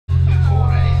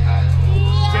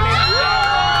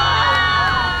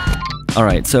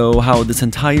Alright, so how this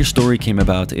entire story came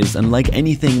about is unlike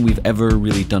anything we've ever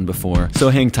really done before, so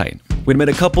hang tight. We'd met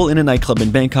a couple in a nightclub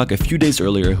in Bangkok a few days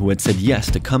earlier who had said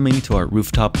yes to coming to our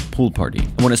rooftop pool party.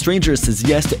 And when a stranger says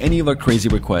yes to any of our crazy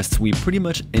requests, we pretty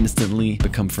much instantly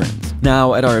become friends.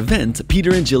 Now, at our event,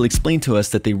 Peter and Jill explained to us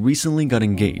that they recently got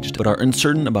engaged, but are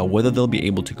uncertain about whether they'll be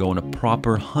able to go on a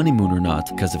proper honeymoon or not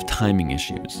because of timing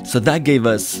issues. So that gave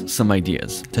us some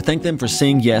ideas. To thank them for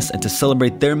saying yes and to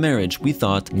celebrate their marriage, we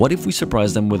thought, what if we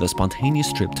surprised them with a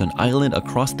spontaneous trip to an island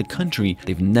across the country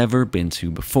they've never been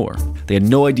to before? They had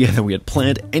no idea that we had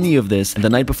planned any of this, and the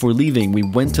night before leaving, we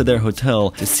went to their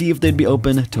hotel to see if they'd be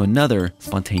open to another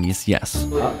spontaneous yes.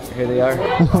 Oh, here they are.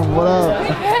 What up?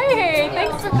 Hey,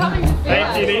 thanks for coming.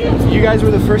 You guys were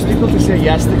the first people to say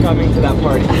yes to coming to that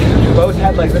party. We both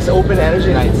had like this open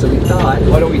energy night, so we thought,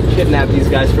 why don't we kidnap these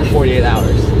guys for 48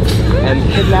 hours? And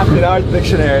kidnap in our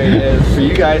dictionary is for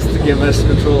you guys to give us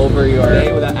control over your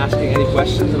day without asking any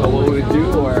questions about what we would do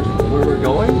or where we're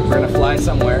going. We're gonna fly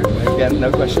somewhere. Again,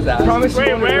 no questions asked. I promise you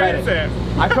won't regret it.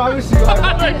 I promise you no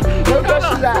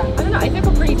questions asked. I don't know, I think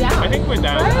we're pretty down. I think we're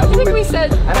down. Right? I think we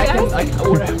said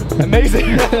and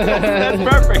amazing. That's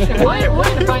perfect. Why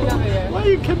to find out here? Why are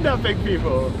you kidnapping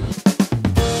people?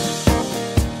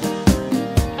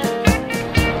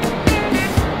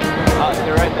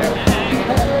 They're right there.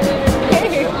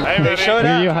 They showed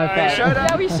up.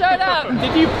 Yeah, we showed up.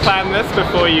 Did you plan this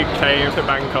before you came to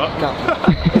Bangkok? No.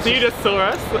 So you just saw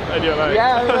us and you're like...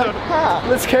 Yeah, we're like, ha,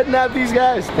 let's kidnap these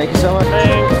guys. Thank you so much.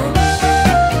 Thanks.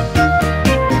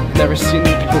 Never seen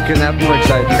people kidnap. We're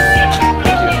excited.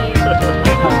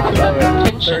 I love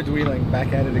it. Third wheeling,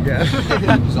 back at it again.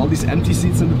 There's all these empty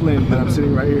seats in the plane, but I'm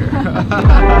sitting right here.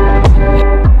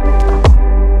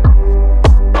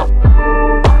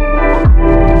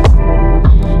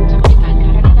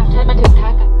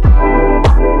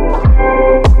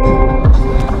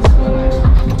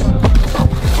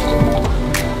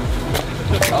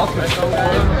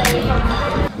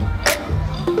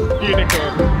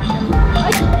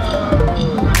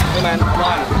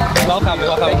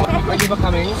 Thank you for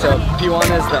coming. So P1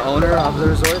 is the owner of the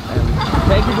resort, and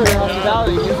thank you for your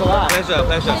hospitality. It means a lot. Pleasure,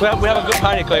 pleasure. So we have a good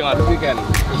party going on this weekend. It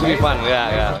should be fun.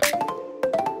 Yeah.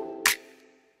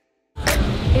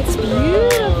 It's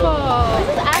beautiful. This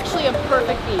is actually a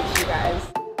perfect beach, you guys.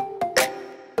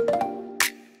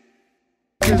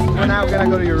 We're now gonna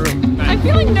go to your room. I'm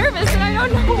feeling nervous, and I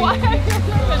don't know why I feel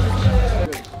nervous.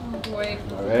 Oh boy.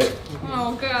 All right.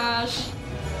 Oh gosh.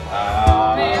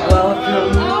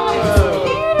 Welcome. Oh, it's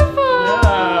beautiful.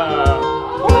 Yeah.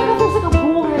 Oh my god, there's like a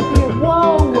pool right here.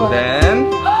 Whoa. And then.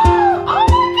 Oh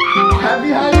my god.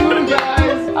 Happy honeymoon,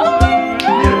 guys. Oh my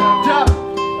god.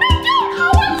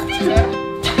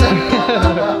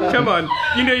 Come on,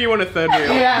 you know you want a third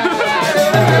wheel. Yeah.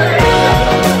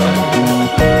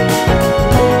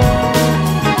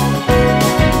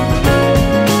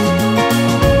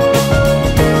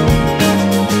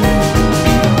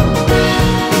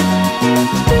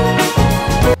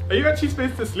 Are you actually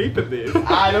supposed to sleep in these?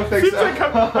 I don't think Seems so. like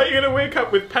you're gonna wake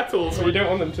up with petals where you don't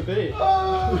want them to be.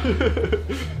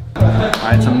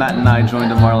 Alright, so Matt and I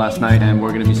joined Ammar last night, and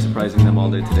we're gonna be surprising them all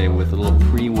day today with a little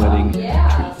pre-wedding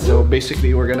treat. So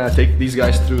basically, we're gonna take these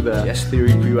guys through the Yes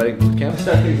Theory pre-wedding bootcamp. To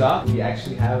start things off, we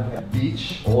actually have a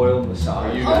beach oil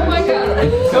massage. Oh my god.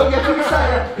 Don't get too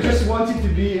excited. I just want you to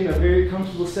be in a very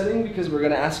comfortable setting because we're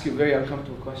gonna ask you very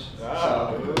uncomfortable questions. So,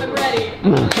 I'm ready.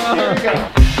 here we go.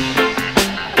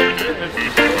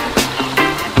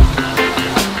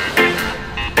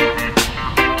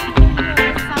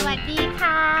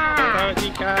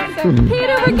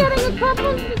 Peter, we're getting a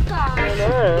couples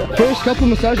massage. First couple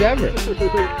massage ever.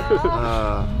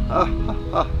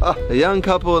 A young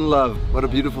couple in love. What a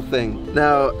beautiful thing.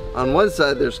 Now, on one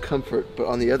side there's comfort, but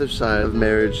on the other side of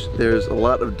marriage, there's a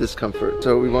lot of discomfort.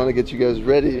 So we want to get you guys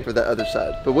ready for that other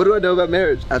side. But what do I know about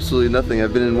marriage? Absolutely nothing.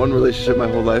 I've been in one relationship my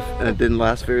whole life, and it didn't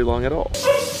last very long at all.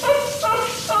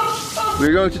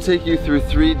 We're going to take you through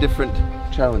 3 different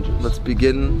challenges. Let's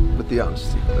begin with the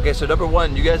honesty. Okay, so number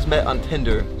 1, you guys met on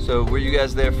Tinder. So were you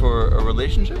guys there for a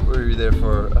relationship, or were you there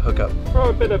for a hookup? For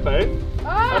a bit of both.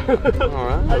 Alright,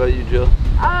 how about you, Jill?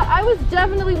 I was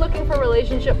definitely looking for a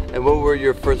relationship. And what were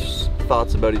your first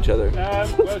thoughts about each other?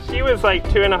 Well, she was like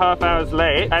 2.5 hours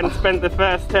late and spent the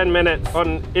first 10 minutes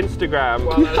on Instagram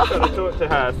while I was trying to talk to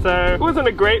her. So it wasn't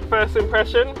a great first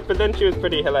impression, but then she was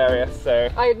pretty hilarious, so.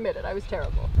 I admit it, I was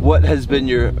terrible. What has been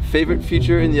your favorite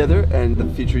feature in the other, and the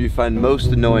feature you find most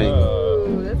annoying?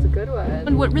 Ooh, that's a good good one.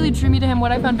 And what really drew me to him,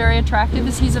 what I found very attractive,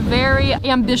 is he's a very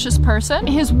ambitious person.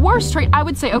 His worst trait, I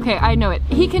would say, okay, I know it.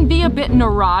 He can be a bit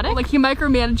neurotic. Like he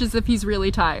micromanages if he's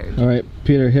really tired. All right,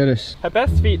 Peter, hit us. Her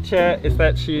best feature is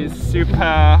that she's super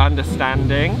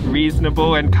understanding,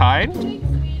 reasonable, and kind.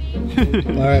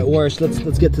 All right, worst. Let's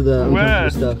get to the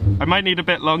uncomfortable stuff. I might need a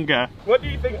bit longer. What do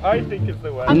you think I think is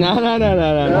the worst? No.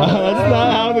 That's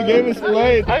not how the game is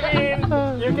played. I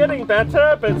mean, you're getting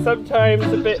better, but sometimes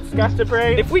a bit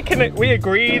scatterbrained. If we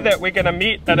agree that we're gonna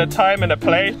meet at a time and a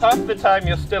place, half the time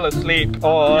you're still asleep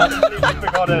or completely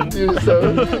forgotten.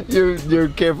 You're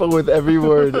careful with every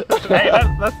word. Hey,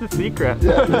 that's the secret.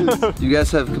 Yeah, you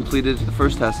guys have completed the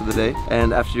first task of the day,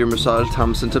 and after your massage,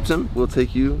 Thomas and Tipton will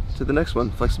take you to the next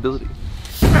one, flexibility.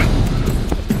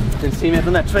 Didn't see me up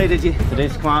on that tray, did you?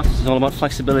 Today's class is all about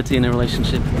flexibility in a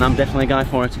relationship, and I'm definitely a guy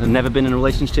for it. I've never been in a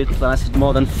relationship that lasted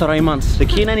more than 3 months. The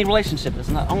key in any relationship is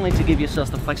not only to give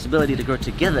yourselves the flexibility to grow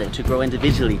together, to grow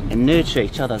individually, and nurture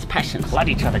each other's passions. Let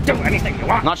each other do anything you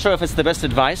want. Not sure if it's the best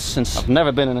advice, since I've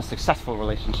never been in a successful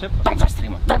relationship. Don't trust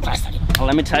anyone, don't trust anyone. Well,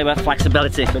 let me tell you about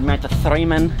flexibility. I've been married to 3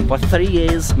 men for 3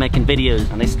 years making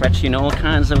videos, and they stretch you in all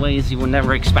kinds of ways you were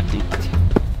never expecting.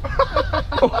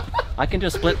 I can do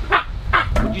a split.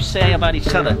 Would you say about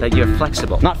each other that you're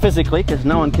flexible? Not physically, because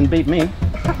no one can beat me.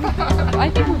 I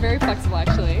think we're very flexible,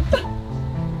 actually.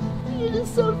 You're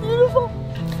just so beautiful.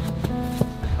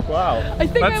 Wow, I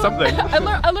think that's something.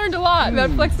 I learned a lot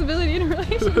about flexibility in a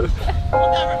relationship.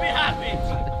 We'll never be happy.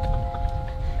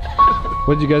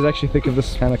 What did you guys actually think of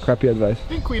this kind of crappy advice? I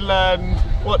think we learned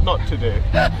what not to do.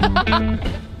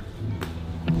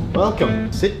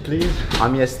 Welcome. Sit, please.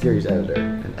 I'm Yes Theory's editor.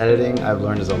 And editing, I've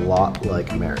learned, is a lot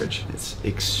like marriage. It's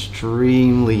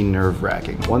extremely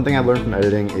nerve-wracking. One thing I've learned from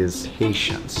editing is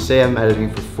patience. Say I'm editing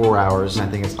for 4 hours and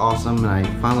I think it's awesome, and I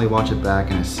finally watch it back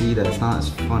and I see that it's not as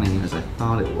funny as I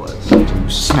thought it was. You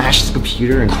smash the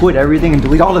computer and quit everything and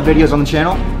delete all the videos on the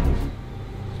channel.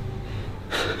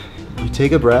 You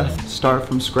take a breath, start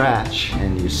from scratch,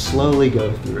 and you slowly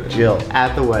go through it. Jill,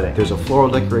 at the wedding, there's a floral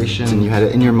decoration and you had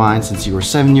it in your mind since you were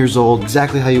 7 years old,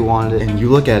 exactly how you wanted it, and you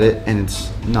look at it and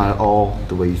it's not at all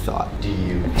the way you thought. Do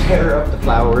you tear up the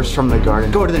flowers from the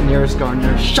garden, go to the nearest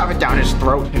gardener, shove it down his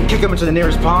throat, and kick him into the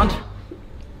nearest pond?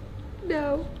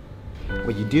 No.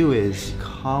 What you do is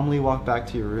calmly walk back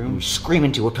to your room and you scream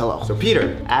into a pillow. So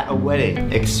Peter, at a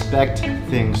wedding, expect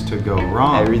things to go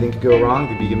wrong. Everything could go wrong,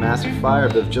 could be a massive fire,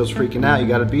 but if Jill's freaking out, you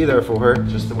gotta be there for her.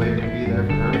 Just the way you're gonna be there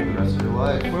for her for the rest of your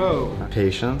life. Whoa.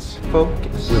 Patience,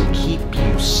 focus will keep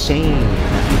you sane,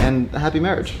 and a happy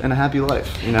marriage and a happy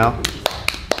life, you know?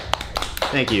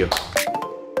 Thank you.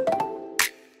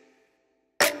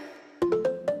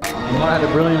 I had a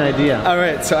brilliant idea. All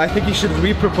right, so I think you should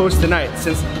re-propose tonight,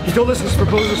 since he told us his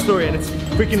proposal story and it's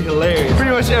freaking hilarious.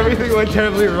 Pretty much everything went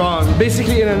terribly wrong.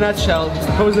 Basically, in a nutshell, he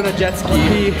proposed on a jet ski.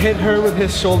 He hit her with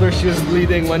his shoulder. She was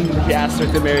bleeding when he asked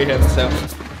her to marry him, so.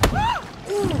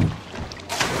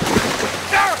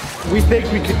 We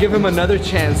think we could give him another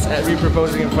chance at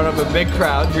re-proposing in front of a big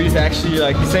crowd for you to actually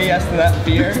like say yes to that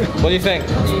fear. What do you think?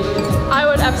 I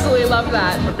would absolutely love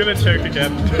that. I'm gonna choke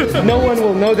again. No one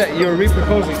will know that you're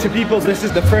re-proposing. To people, this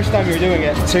is the first time you're doing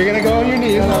it. So you're gonna go on your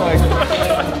knees and like,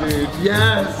 dude,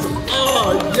 yes!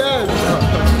 Oh, yes!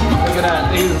 Look at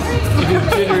that, he's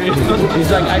jittery.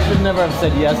 He's like, I should never have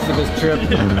said yes to this trip.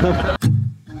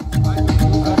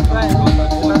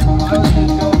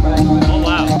 Oh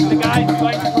wow, the guy's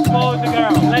going to propose the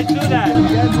girl. Let's do that. You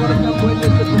guys want to come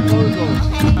witness the proposal?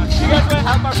 You guys want to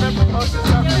help our friend propose this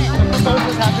stuff? The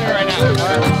proposal's happening right now.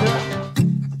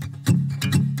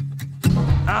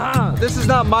 This is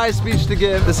not my speech to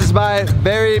give. This is my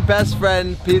very best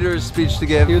friend Peter's speech to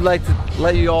give. He would like to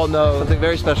let you all know something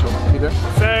very special. Peter?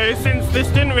 So since this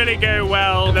didn't really go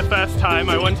well the first time,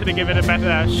 I wanted to give it a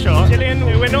better shot. Gillian,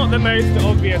 we're not the most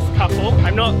obvious couple.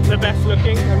 I'm not the best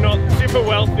looking. I'm not super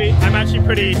wealthy. I'm actually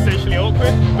pretty socially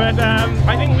awkward. But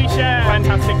I think we share a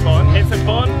fantastic bond. It's a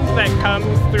bond that comes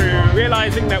through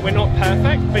realizing that we're not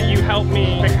perfect, but you help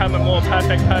me become a more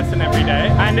perfect person every day.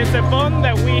 And it's a bond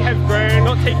that we have grown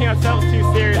not taking ourselves too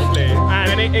seriously.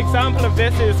 And an example of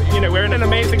this is, you know, we're in an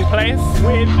amazing place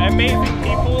with amazing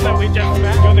people that we just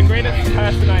met. You're the greatest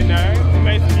person I know, the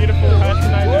most beautiful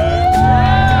person I know.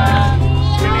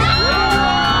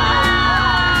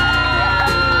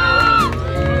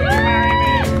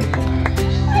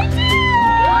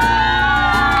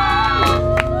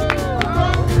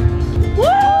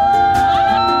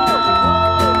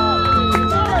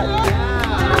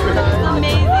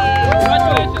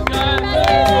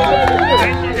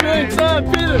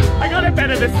 I got it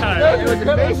better this time.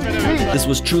 This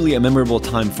was truly a memorable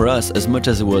time for us as much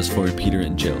as it was for Peter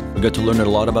and Jill. We got to learn a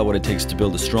lot about what it takes to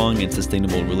build a strong and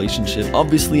sustainable relationship,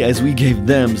 obviously as we gave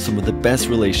them some of the best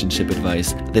relationship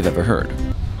advice they've ever heard.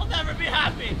 I'll never be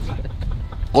happy!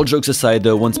 All jokes aside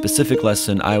though, one specific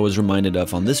lesson I was reminded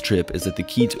of on this trip is that the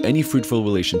key to any fruitful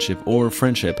relationship or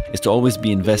friendship is to always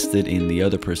be invested in the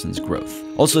other person's growth.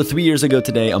 Also, 3 years ago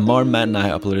today, Ammar, Matt and I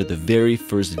uploaded the very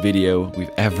first video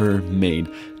we've ever made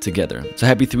together. So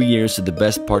happy 3 years to the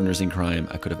best partners in crime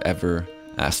I could have ever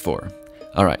asked for.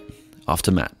 Alright, off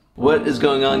to Matt. What is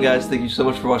going on, guys? Thank you so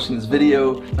much for watching this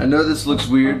video. I know this looks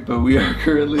weird, but we are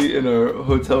currently in our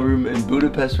hotel room in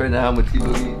Budapest right now with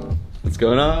T-Boogie. What's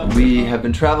going on? We have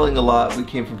been traveling a lot. We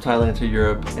came from Thailand to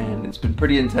Europe and it's been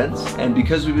pretty intense. And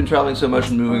because we've been traveling so much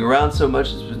and moving around so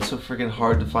much, it's been so freaking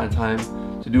hard to find time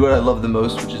to do what I love the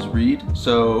most, which is read.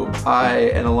 So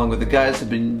I, and along with the guys, have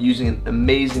been using an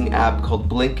amazing app called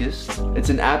Blinkist. It's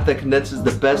an app that condenses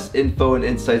the best info and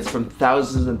insights from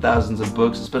thousands and thousands of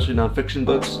books, especially nonfiction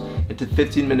books, into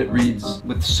 15-minute reads.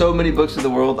 With so many books in the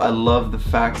world, I love the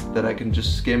fact that I can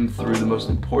just skim through the most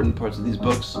important parts of these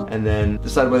books and then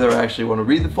decide whether I actually want to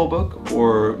read the full book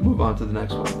or move on to the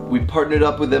next one. We partnered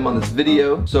up with them on this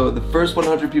video. So the first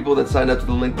 100 people that signed up to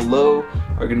the link below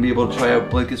are going to be able to try out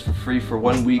Blinkist for free for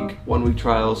 1 week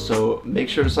trial. So make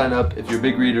sure to sign up. If you're a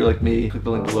big reader like me, click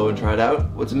the link below and try it out.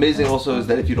 What's amazing also is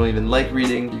that if you don't even like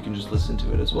reading, you can just listen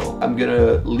to it as well. I'm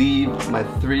gonna leave my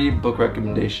 3 book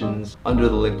recommendations under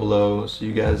the link below so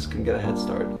you guys can get a head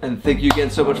start. And thank you again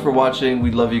so much for watching.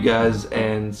 We love you guys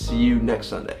and see you next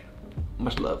Sunday.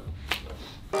 Much love.